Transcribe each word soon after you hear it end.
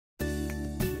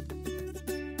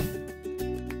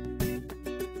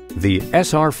The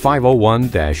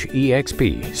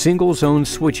SR501-EXP single-zone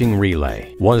switching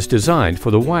relay was designed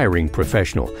for the wiring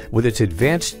professional. With its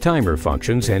advanced timer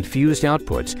functions and fused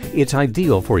outputs, it's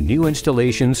ideal for new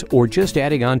installations or just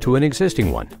adding on to an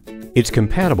existing one. It's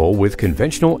compatible with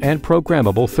conventional and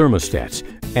programmable thermostats,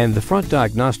 and the front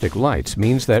diagnostic lights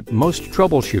means that most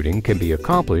troubleshooting can be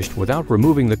accomplished without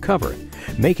removing the cover,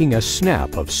 making a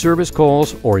snap of service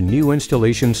calls or new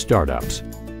installation startups.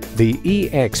 The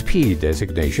EXP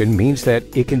designation means that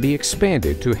it can be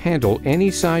expanded to handle any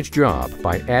size job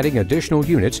by adding additional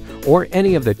units or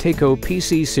any of the Taco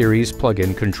PC series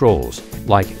plug-in controls,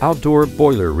 like outdoor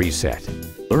boiler reset.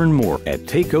 Learn more at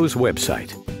Taco's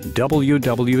website,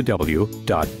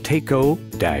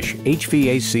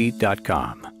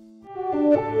 www.taco-hvac.com.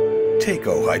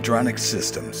 Taco Hydronic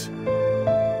Systems.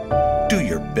 Do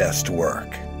your best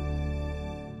work.